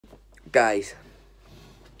Guys,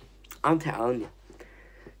 I'm telling you,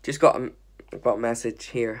 just got a message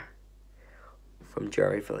here from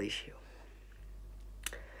Jerry Felicio.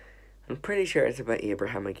 I'm pretty sure it's about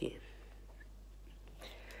Abraham again.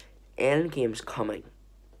 Endgame's coming.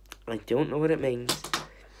 I don't know what it means,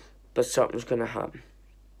 but something's gonna happen.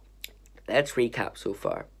 Let's recap so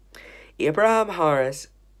far. Abraham Harris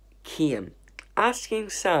came asking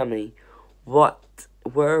Sammy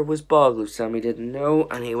where was Boglu. Sammy didn't know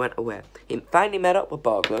and he went away. He finally met up with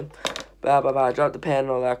Boglu. Blah blah blah, dropped the pen and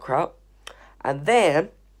all that crap. And then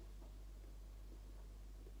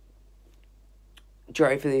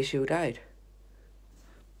Jerry Felicio died.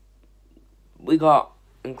 We got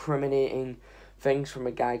incriminating things from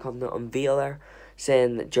a guy called the Unveiler,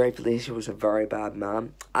 saying that Jerry Felicio was a very bad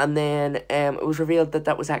man. And then it was revealed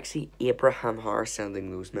that was actually Abraham Harris sending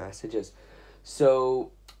those messages.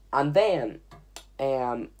 So, and then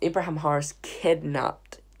Abraham Harris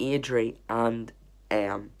kidnapped Adri and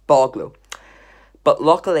Boglu. But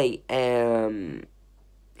luckily,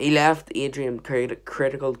 he left Adri in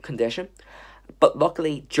critical condition. But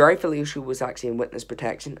luckily, Jerry Felicio was actually in witness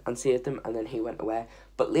protection and saved him, and then he went away.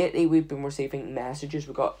 But lately, we've been receiving messages.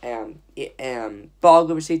 We got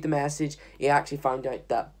Boglu received the message. He actually found out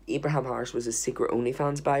that Abraham Harris was a secret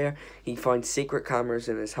OnlyFans buyer. He found secret cameras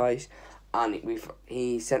in his house, and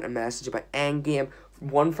he sent a message about Endgame.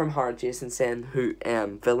 One from Hard Jason saying who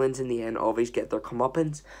villains in the end always get their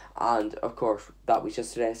comeuppance, and of course that was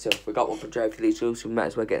just today. So we got one from Jerry Felicio, so we might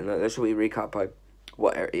as well get another. So we recap out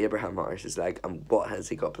what Abraham Harris is like and what has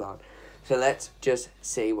he got planned. So let's just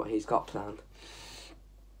see what he's got planned.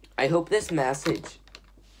 I hope this message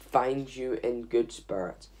finds you in good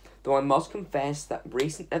spirits, though I must confess that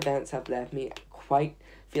recent events have left me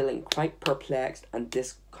feeling quite perplexed and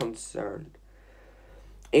disconcerted.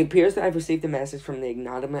 It appears that I've received a message from the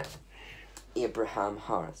enigmatic Abraham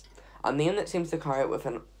Harris, a name that seems to carry it with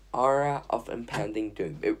an aura of impending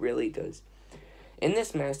doom. It really does. In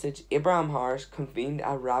this message, Abraham Harris convened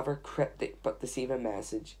a rather cryptic but deceiving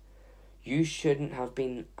message. You shouldn't have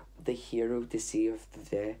been the hero to save the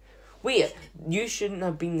day. Wait, you shouldn't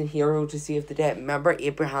have been the hero to save the day. Remember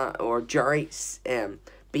Abraham or Jerry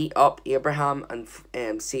beat up Abraham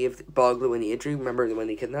and saved Boglu and Adri. Remember when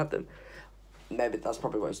he kidnapped them? Maybe that's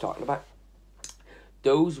probably what he's talking about.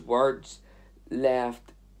 Those words have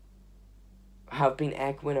been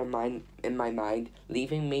echoing in my mind,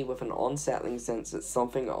 leaving me with an unsettling sense that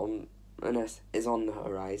something ominous is on the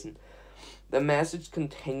horizon. The message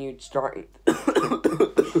continued, Sorry,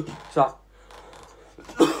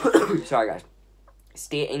 guys.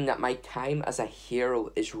 Stating that my time as a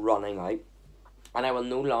hero is running out, and I will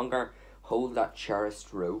no longer hold that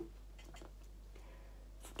cherished role.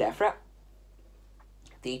 Definitely.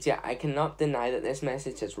 DJ, I cannot deny that this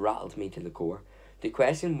message has rattled me to the core. To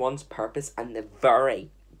question one's purpose and the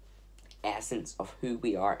very essence of who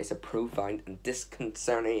we are is a profound and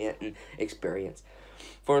disconcerting experience.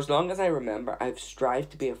 For as long as I remember, I have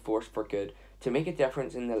strived to be a force for good, to make a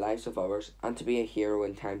difference in the lives of others, and to be a hero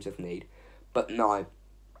in times of need. But now,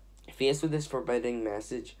 faced with this forbidding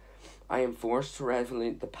message, I am forced to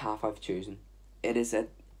resolute the path I've chosen. It is a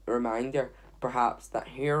reminder, perhaps, that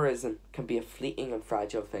heroism can be a fleeting and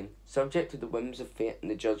fragile thing, subject to the whims of fate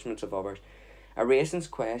and the judgments of others. It raises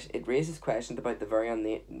questions about the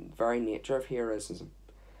very nature of heroism,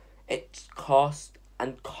 its cost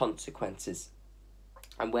and consequences,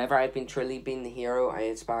 and whether I've truly been the hero I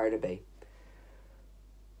aspire to be.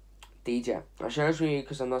 DJ, I share this with you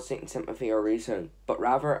because I'm not seeking sympathy or reason, but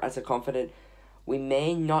rather as a confidant. We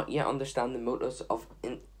may not yet understand the motives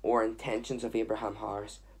or intentions of Abraham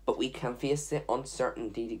Harris, but we can face the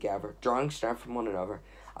uncertainty together, drawing strength from one another.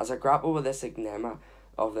 As I grapple with this enigma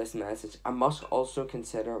of this message, I must also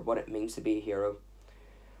consider what it means to be a hero.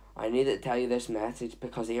 I need to tell you this message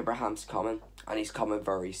because Abraham's coming, and he's coming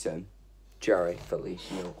very soon. Jerry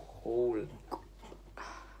Felicio. Holy...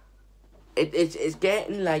 It's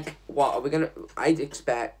getting like, what are we gonna... I'd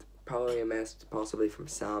expect probably a message possibly from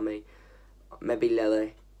Sammy, maybe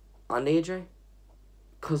Lily, and Adrian.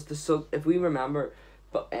 Because if we remember...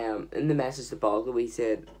 But in the message to Boglu, we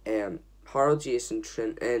said Harold, Jason,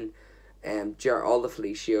 Trenton, all the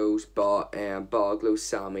Felicios, but Boglu,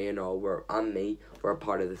 Sammy, and me were a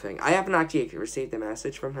part of the thing. I haven't actually received a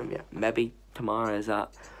message from him yet. Maybe tomorrow is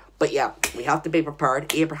that. But yeah, we have to be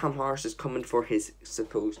prepared. Abraham Harris is coming for his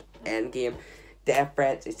supposed endgame. Death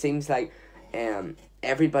threats. It seems like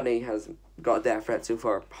everybody has got a death threat so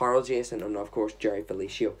far. Harold, Jason, and of course Jerry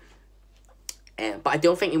Felicio. But I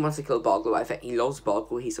don't think he wants to kill Boglu. I think he loves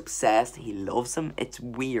Boglu. He's obsessed. He loves him. It's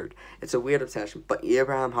weird. It's a weird obsession. But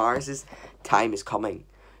Abraham Harris's time is coming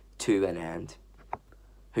to an end.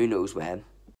 Who knows when.